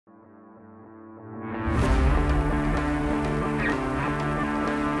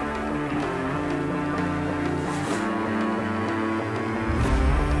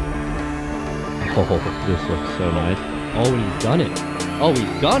Oh, this looks so nice. Oh, and he's done it. Oh,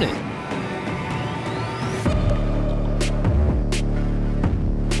 he's done it.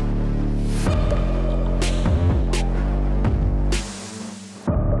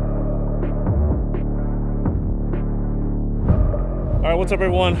 All right, what's up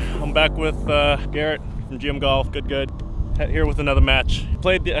everyone? I'm back with Garrett from GM Golf. Good. Here with another match.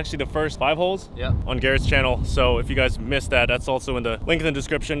 Played actually the first 5 holes on Garrett's channel. So if you guys missed that, that's also in the link in the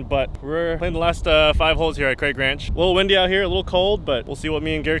description. But we're playing the last 5 holes here at Craig Ranch. A little windy out here, a little cold, but we'll see what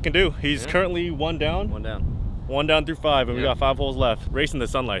me and Garrett can do. He's currently one down through 5, and we got 5 holes left. Racing the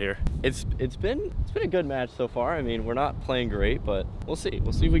sunlight here. It's been a good match so far. I mean, we're not playing great, but we'll see.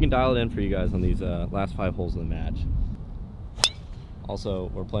 We'll see if we can dial it in for you guys on these last 5 holes of the match. Also,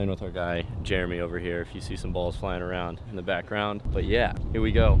 we're playing with our guy Jeremy over here, if you see some balls flying around in the background. But yeah, here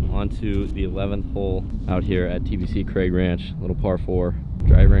we go on to the 11th hole out here at TBC Craig Ranch. Little par 4,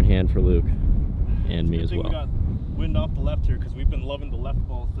 driver in hand for Luke and me as well. We got wind off the left here because we've been loving the left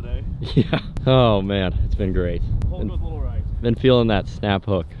balls today. Yeah. Oh man, it's been great. Hole goes a little right. Been feeling that snap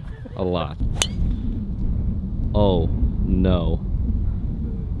hook a lot. Oh no.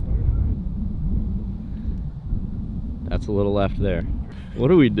 That's a little left there. What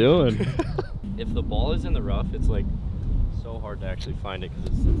are we doing? If the ball is in the rough, it's like so hard to actually find it because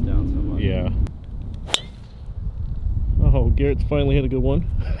it sits down so much. Yeah. Oh, Garrett's finally hit a good one.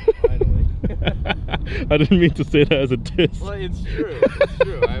 Finally. I didn't mean to say that as a diss. Well, it's true. It's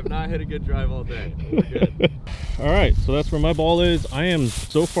true. I have not hit a good drive all day. We're good. All right, so that's where my ball is. I am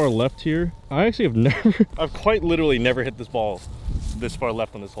so far left here. I actually have I've quite literally never hit this ball this far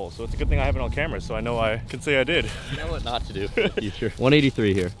left on this hole, so it's a good thing I have it on camera, so I know I can say I did. You know what not to do for the future.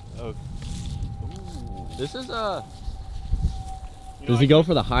 183 here. Oh. Ooh. This is Does he go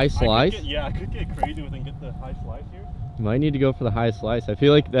for the high slice? I could get crazy with and get the high slice here. You might need to go for the high slice. I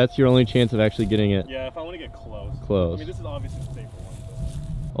feel like that's your only chance of actually getting it. Yeah, if I want to get close. Close. I mean, this is obviously the safer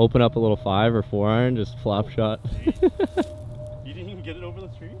one. Open up a little 5 or 4 iron, just flop shot. You didn't even get it over the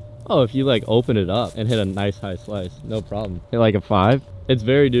tree? Oh, if you like open it up and hit a nice high slice, no problem. Hit like a 5. It's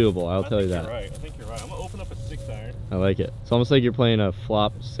very doable, I'll tell you that. You're right. I think you're right. I'm gonna open up a 6 iron. I like it. It's almost like you're playing a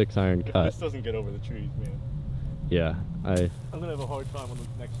flop 6 iron cut. This doesn't get over the trees, man. Yeah, I'm gonna have a hard time on the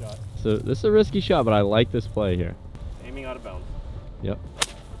next shot. So this is a risky shot, but I like this play here. Aiming out of bounds. Yep.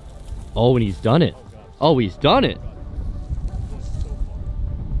 Oh, and he's done it. Oh, he's done it.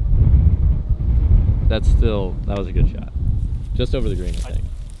 That was a good shot. Just over the green, I think.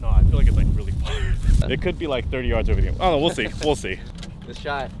 No, I feel like it's like really far. It could be like 30 yards over the green. Oh no, we'll see. We'll see. This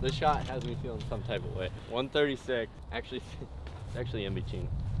shot has me feeling some type of way. 136. Actually, it's actually in between.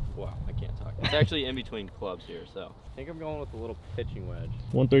 Wow, I can't talk. It's actually in between clubs here, so I think I'm going with a little pitching wedge.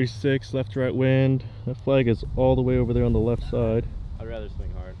 136, left to right wind. That flag is all the way over there on the left side. I'd rather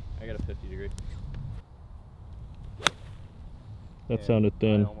swing hard. I got a 50 degree. That sounded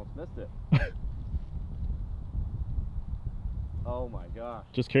thin. I almost missed it. Oh my gosh.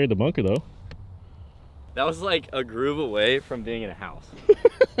 Just carried the bunker though. That was like a groove away from being in a house.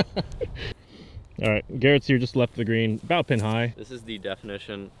 All right, Garrett's here just left of the green, about pin high. This is the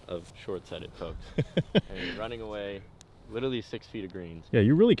definition of short-sighted, folks. I mean, running away literally 6 feet of greens. Yeah,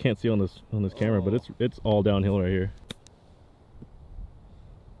 you really can't see on this camera, but it's all downhill right here.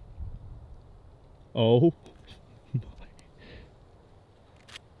 Oh.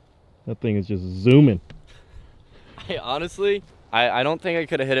 That thing is just zooming. Honestly, I don't think I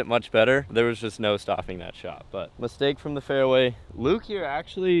could have hit it much better. There was just no stopping that shot, but mistake from the fairway. Luke here,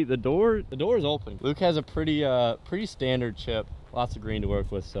 actually, the door is open. Luke has a pretty standard chip, lots of green to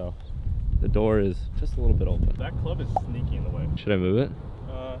work with, so the door is just a little bit open. That club is sneaky in the way. Should I move it?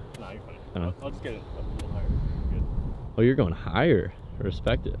 Nah, you're fine. I'll just get it up a little higher. You're good. Oh, you're going higher. I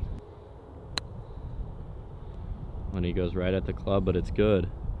respect it. When he goes right at the club, but it's good.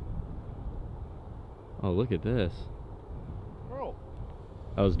 Oh, look at this. Bro.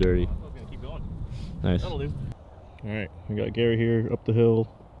 That was dirty. I was gonna keep going. Nice. That'll do. All right, we got Gary here up the hill.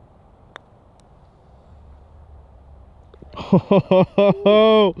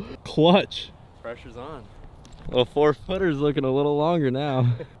 Oh, clutch. Pressure's on. Well, 4-footer's looking a little longer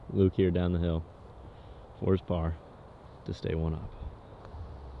now. Luke here down the hill. 4's par to stay 1 up.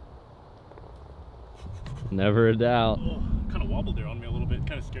 Never a doubt. Oh, kind of wobbled there on me a little bit.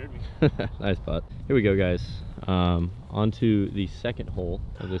 Kind of scared me. Nice putt. Here we go, guys. On to the second hole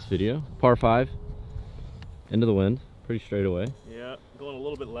of this video. Par 5. Into the wind. Pretty straight away. Yeah, going a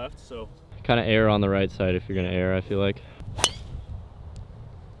little bit left, so. Kind of air on the right side if you're going to air, I feel like.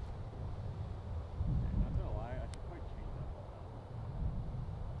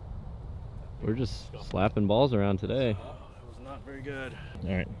 We're just slapping balls around today. It was not very good.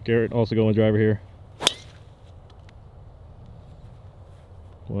 All right, Garrett also going driver here.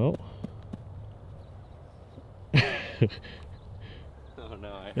 Well. Oh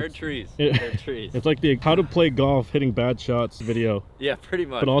no, I heard trees. I heard trees. It's like the how to play golf hitting bad shots video. Yeah, pretty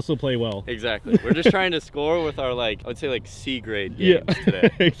much. But also play well. Exactly. We're just trying to score with our, like, I would say like C grade games today.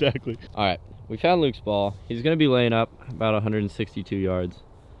 Exactly. All right, we found Luke's ball. He's gonna be laying up about 162 yards.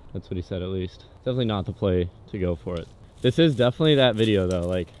 That's what he said at least. Definitely not the play to go for it. This is definitely that video though,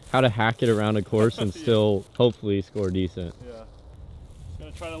 like how to hack it around a course and still hopefully score decent. Yeah. Just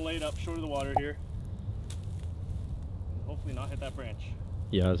gonna try to lay it up short of the water here. And hopefully not hit that branch.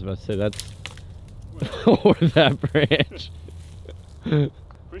 Yeah, I was about to say that's or that branch. Pretty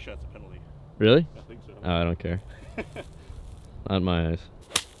sure that's a penalty. Really? I think so. Oh, I don't care. Not in my eyes.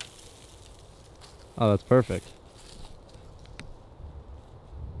 Oh, that's perfect.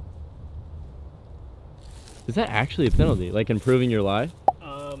 Is that actually a penalty? Like improving your lie?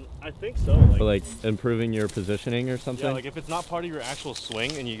 I think so. Or like improving your positioning or something? Yeah, like if it's not part of your actual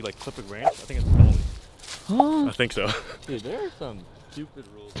swing and you like clip a branch, I think it's a penalty. Huh? I think so. Dude, there are some stupid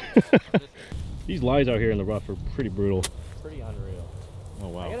rules. These lies out here in the rough are pretty brutal. Pretty unreal. Oh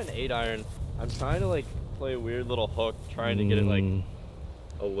wow. I got an 8-iron. I'm trying to like play a weird little hook, trying to get it like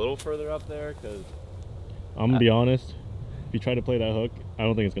a little further up there, because I'm gonna be honest. If you try to play that hook, I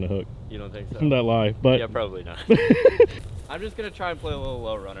don't think it's gonna hook. You don't think so? From that lie, but yeah, probably not. I'm just gonna try and play a little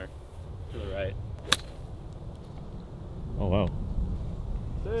low runner to the right. Oh wow.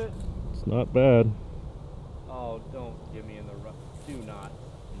 That's it. It's not bad. Oh, don't get me in the rough. Do not.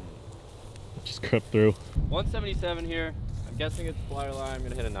 Just crept through. 177 here. I'm guessing it's flyer lie. I'm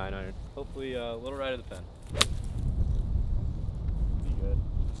gonna hit a 9-iron. Hopefully a little right of the pen. Pretty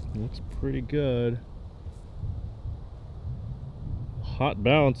good. Looks pretty good. Hot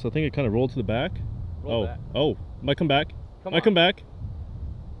bounce. I think it kind of rolled to the back. Roll back. Oh, might come back. Come might on. come back.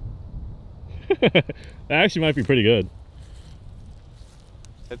 That actually might be pretty good.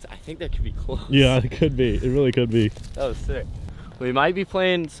 I think that could be close. Yeah, it could be. It really could be. That was sick. We might be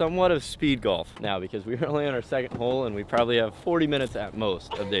playing somewhat of speed golf now because we are only on our second hole and we probably have 40 minutes at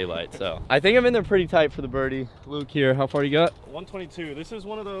most of daylight. So I think I'm in there pretty tight for the birdie. Luke here, how far you got? 122. This is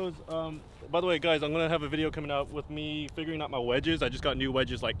one of those, by the way, guys, I'm gonna have a video coming out with me figuring out my wedges. I just got new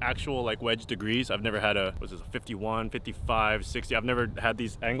wedges, like actual like wedge degrees. I've never had a 51, 55, 60. I've never had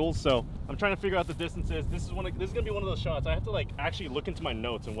these angles. So I'm trying to figure out the distances. This is gonna be one of those shots. I have to like actually look into my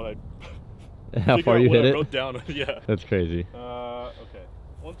notes and what I how far you hit it? I wrote down. Yeah. That's crazy. Okay.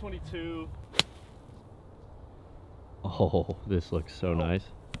 122. Oh, this looks so nice.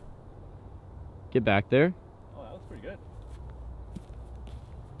 Get back there. Oh, that was pretty good.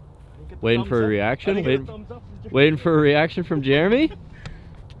 Waiting for a reaction? Waiting for a reaction from Jeremy?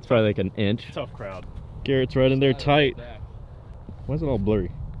 It's probably like an inch. Tough crowd. Garrett's right in there tight. Why is it all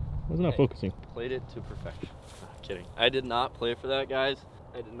blurry? Why is it not focusing? Played it to perfection. Kidding. I did not play for that, guys.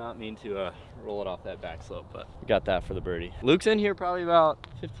 I did not mean to roll it off that back slope, but we got that for the birdie. Luke's in here probably about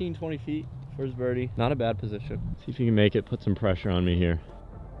 15, 20 feet for his birdie. Not a bad position. See if you can make it, put some pressure on me here.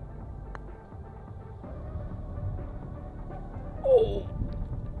 Oh,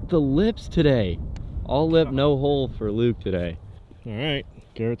 the lips today. All lip, no hole for Luke today. All right,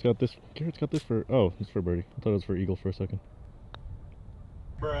 Garrett's got this. Garrett's got this for, oh, it's for birdie. I thought it was for eagle for a second.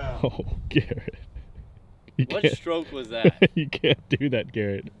 Bruh. Oh, Garrett. What stroke was that? You can't do that,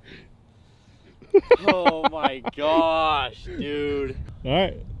 Garrett. Oh my gosh, dude. All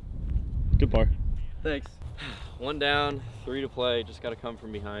right, good par. Thanks. One down, 3 to play. Just got to come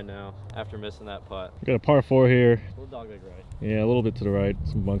from behind now after missing that putt. We got a par 4 here. A little dogleg right. Yeah, a little bit to the right.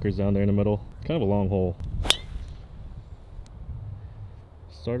 Some bunkers down there in the middle. Kind of a long hole.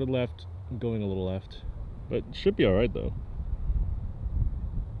 Started left, going a little left, but should be all right though.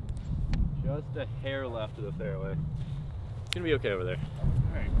 Just a hair left of the fairway. It's gonna be okay over there.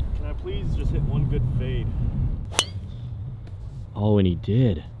 All right, can I please just hit one good fade? Oh, and he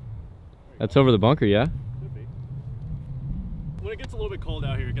did. That's over the bunker, yeah? Should be. When it gets a little bit cold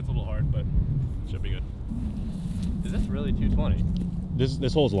out here, it gets a little hard, but it should be good. Is this really 220?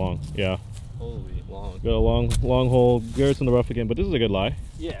 This hole's long, yeah. Holy long. Got a long hole. Garrett's in the rough again, but this is a good lie.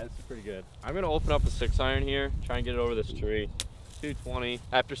 Yeah, it's pretty good. I'm gonna open up a 6-iron here, try and get it over this tree. 220.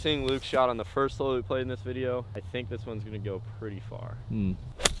 After seeing Luke's shot on the first hole we played in this video, I think this one's gonna go pretty far. I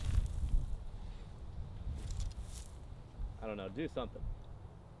don't know, do something.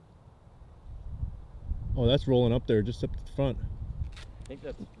 Oh, that's rolling up there, just up to the front. think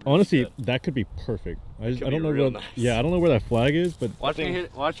that's honestly good. that could be perfect. I don't know real where, nice. yeah, I don't know where that flag is, but watch me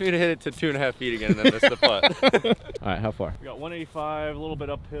to hit it to 2.5 feet again and then miss the putt. All right, how far? We got 185, a little bit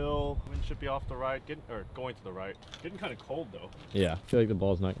uphill. Wind should be off the right, going to the right. Getting kind of cold though. Yeah, I feel like the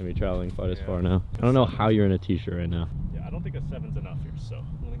ball's not gonna be traveling quite as far now. I don't know how you're in a t-shirt right now. Yeah, I don't think a 7's enough here, so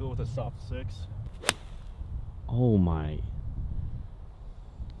I'm gonna go with a soft 6. Oh my.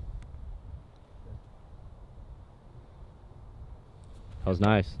 That was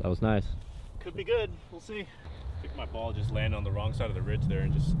nice. That was nice. Could be good. We'll see. I think my ball just landed on the wrong side of the ridge there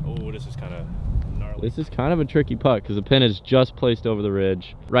and just, oh, this is kind of gnarly. This is kind of a tricky putt because the pin is just placed over the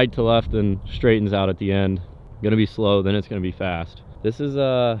ridge, right to left, and straightens out at the end. Gonna be slow, then it's gonna be fast. This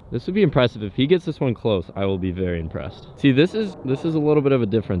would be impressive. If he gets this one close, I will be very impressed. See, this is a little bit of a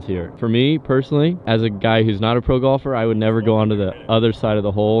difference here. For me, personally, as a guy who's not a pro golfer, I would never go onto the other side of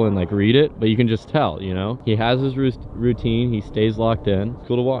the hole and like read it, but you can just tell, you know? He has his routine, he stays locked in. It's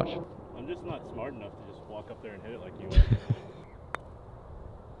cool to watch. I'm just not smart enough to just walk up there and hit it like you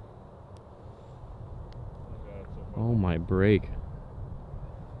are. Oh my break.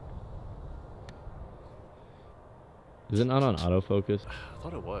 Is it not on autofocus? I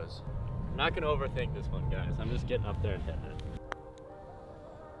thought it was. I'm not gonna overthink this one, guys. I'm just getting up there and hitting it.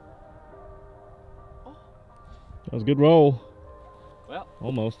 Oh. That was a good roll. Well,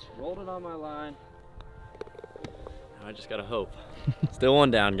 almost. Rolled it on my line. Now I just gotta hope. Still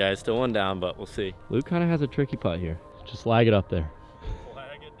one down, guys. Still one down, but we'll see. Luke kind of has a tricky putt here. Just lag it up there.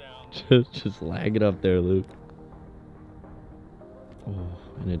 Lag it down. just lag it up there, Luke. Oh,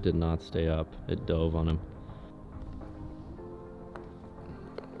 and it did not stay up. It dove on him.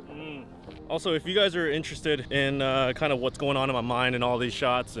 Also, if you guys are interested in kind of what's going on in my mind and all these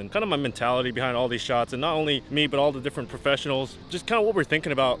shots and kind of my mentality behind all these shots, and not only me, but all the different professionals, just kind of what we're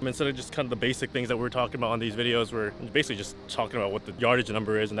thinking about instead of just kind of the basic things that we're talking about on these videos, we're basically just talking about what the yardage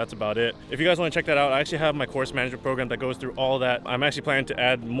number is, and that's about it. If you guys want to check that out, I actually have my course management program that goes through all that. I'm actually planning to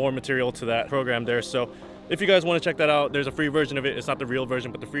add more material to that program there. So if you guys want to check that out, there's a free version of it. It's not the real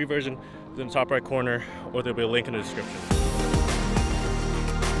version, but the free version is in the top right corner, or there'll be a link in the description.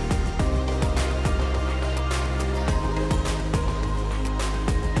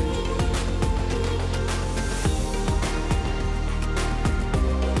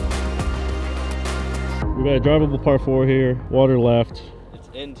 We got a drivable par 4 here, water left. It's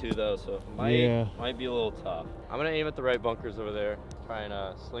into though, so it might be a little tough. I'm gonna aim at the right bunkers over there, try and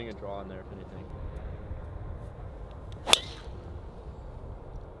sling a draw in there if anything.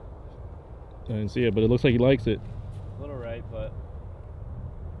 I didn't see it, but it looks like he likes it. A little right, but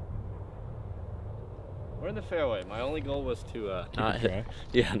we're in the fairway. My only goal was to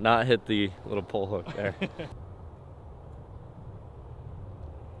not hit the little pole hook there.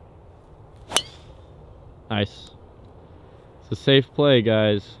 Nice. It's a safe play,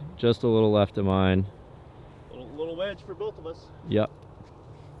 guys. Just a little left of mine. Little wedge for both of us. Yep.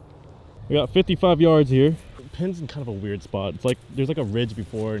 We got 55 yards here. The pin's in kind of a weird spot. It's like there's like a ridge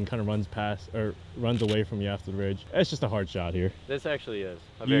before and kind of runs past or runs away from you after the ridge. It's just a hard shot here. This actually is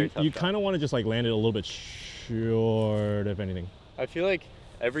a very tough You shot. kind of want to just like land it a little bit short, if anything. I feel like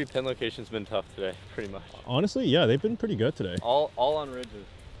every pin location's been tough today, pretty much. Honestly, yeah, they've been pretty good today. All on ridges.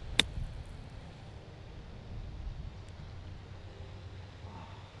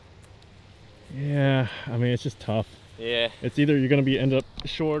 Yeah, I mean, it's just tough. Yeah. It's either you're going to end up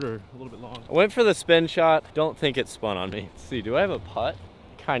short or a little bit long. I went for the spin shot. Don't think it spun on me. Let's see, do I have a putt?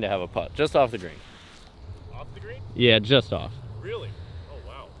 Kind of have a putt, just off the green. Off the green? Yeah, just off. Really? Oh,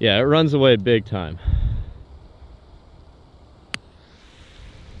 wow. Yeah, it runs away big time.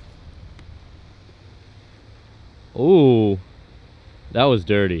 Ooh, that was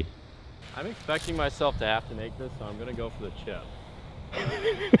dirty. I'm expecting myself to have to make this, so I'm gonna go for the chip.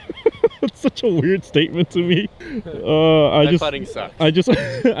 That's such a weird statement to me. Putting sucks. I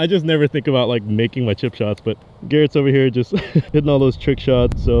just never think about like making my chip shots, but Garrett's over here just hitting all those trick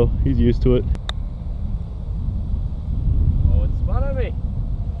shots, so he's used to it. Oh, it spun on me.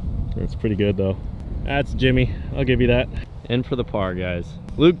 That's pretty good though. That's Jimmy, I'll give you that. In for the par, guys.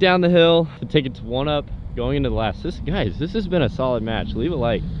 Luke down the hill to take it to 1 up, going into the last. Guys, this has been a solid match. Leave a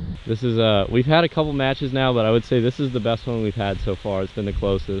like. This is we've had a couple matches now, but I would say this is the best one we've had so far. It's been the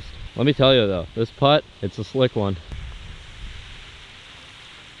closest. Let me tell you though, this putt, it's a slick one.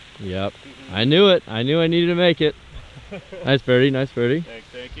 Yep, I knew it. I knew I needed to make it. Nice birdie, nice birdie.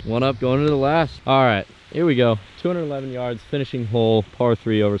 Thank you. 1 up, going into the last. All right, here we go. 211 yards, finishing hole, par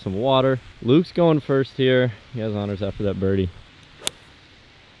 3 over some water. Luke's going first here. He has honors after that birdie.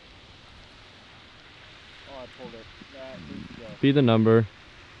 Oh, I pulled it. Be the number.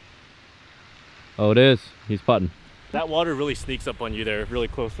 Oh, it is. He's putting. That water really sneaks up on you there, really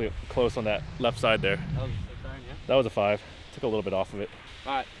close on that left side there. That was a 6 iron, yeah? That was a 5. Took a little bit off of it.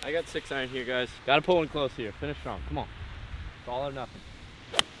 All right, I got 6 iron here, guys. Gotta pull one close here. Finish strong. Come on. It's all or nothing.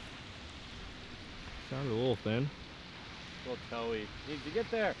 Sounded a little thin. A little toey. Needs to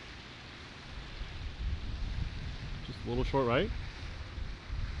get there. Just a little short right.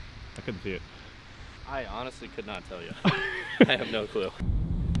 I couldn't see it. I honestly could not tell you. I have no clue.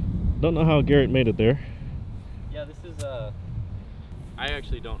 Don't know how Garrett made it there. Yeah, this is I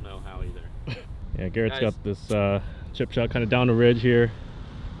actually don't know how either. Yeah, Garrett's got this chip shot kind of down the ridge here.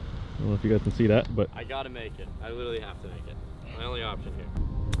 I don't know if you guys can see that, but I gotta make it. I literally have to make it. My only option here.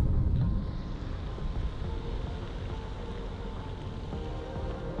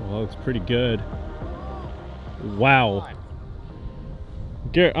 well, that looks pretty good. Wow.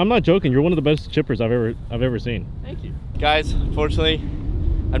 Garrett, I'm not joking. You're one of the best chippers I've ever seen. Thank you. Guys, unfortunately,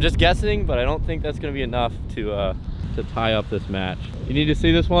 I'm just guessing, but I don't think that's gonna be enough to tie up this match. You need to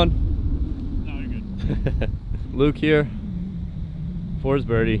see this one? No, you're good. Luke here for his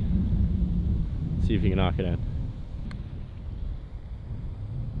birdie. See if he can knock it in.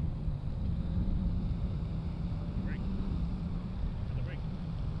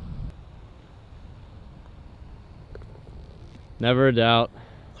 Never a doubt.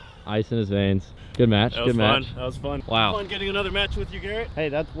 Ice in his veins. Good match. That was good fun. match. That was fun. Wow. Fun getting another match with you, Garrett. Hey,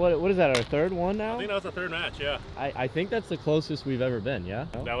 that's what is that? Our third one now? I think that was the third match. Yeah. I think that's the closest we've ever been. Yeah.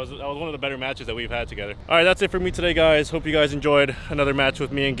 That was one of the better matches that we've had together. All right, that's it for me today, guys. Hope you guys enjoyed another match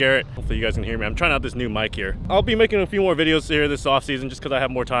with me and Garrett. Hopefully you guys can hear me. I'm trying out this new mic here. I'll be making a few more videos here this off season just because I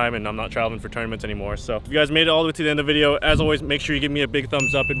have more time and I'm not traveling for tournaments anymore. So if you guys made it all the way to the end of the video, as always, make sure you give me a big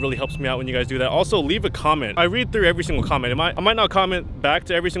thumbs up. It really helps me out when you guys do that. Also, leave a comment. I read through every single comment. I might not comment back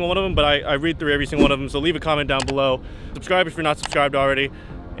to every single one of them, but I read through every single one of them. So leave a comment down below. Subscribe if you're not subscribed already,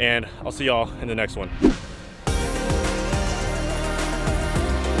 and I'll see y'all in the next one.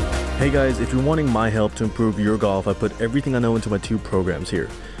 Hey guys, if you're wanting my help to improve your golf, I put everything I know into my 2 programs here.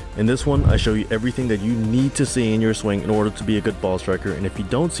 In this one, I show you everything that you need to see in your swing in order to be a good ball striker, and if you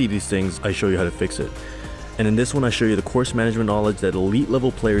don't see these things, I show you how to fix it. And in this one, I show you the course management knowledge that elite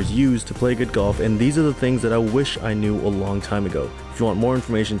level players use to play good golf, and these are the things that I wish I knew a long time ago. If you want more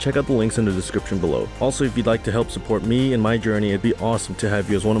information, check out the links in the description below. Also, if you'd like to help support me and my journey, it'd be awesome to have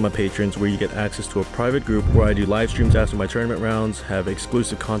you as one of my patrons, where you get access to a private group where I do live streams after my tournament rounds, have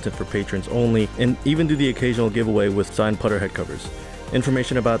exclusive content for patrons only, and even do the occasional giveaway with signed putter head covers.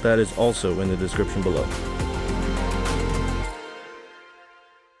 Information about that is also in the description below.